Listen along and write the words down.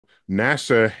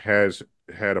NASA has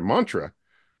had a mantra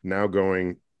now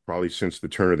going probably since the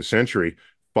turn of the century,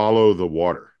 follow the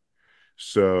water.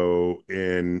 So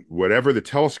in whatever the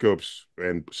telescopes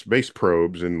and space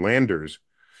probes and landers,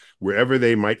 wherever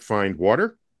they might find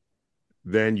water,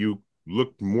 then you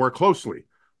look more closely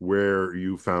where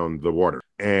you found the water.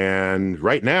 And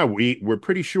right now we're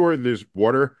pretty sure there's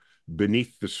water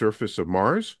beneath the surface of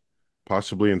Mars,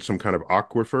 possibly in some kind of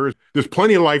aquifers. There's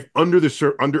plenty of life under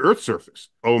the under Earth's surface.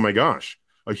 Oh my gosh.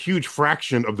 A huge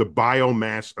fraction of the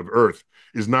biomass of Earth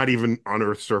is not even on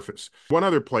Earth's surface. One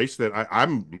other place that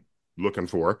I'm looking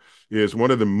for is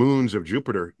one of the moons of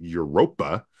Jupiter,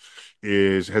 Europa,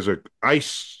 is has a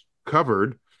ice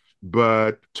covered,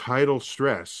 but tidal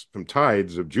stress from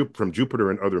tides from Jupiter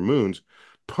and other moons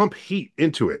pump heat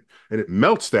into it, and it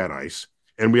melts that ice.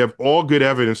 And we have all good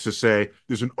evidence to say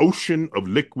there's an ocean of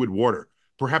liquid water,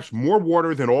 perhaps more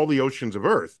water than all the oceans of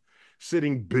Earth,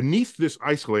 sitting beneath this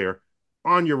ice layer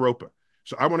on Europa.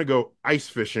 So I want to go ice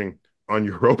fishing on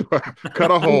Europa, cut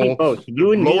a You need hole, both.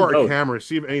 You lower need our both. camera,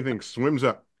 see if anything swims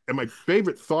up. And my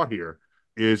favorite thought here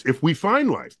is if we find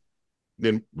life,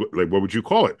 then like what would you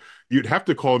call it? You'd have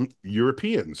to call them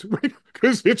Europeans, right?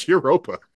 Because it's Europa.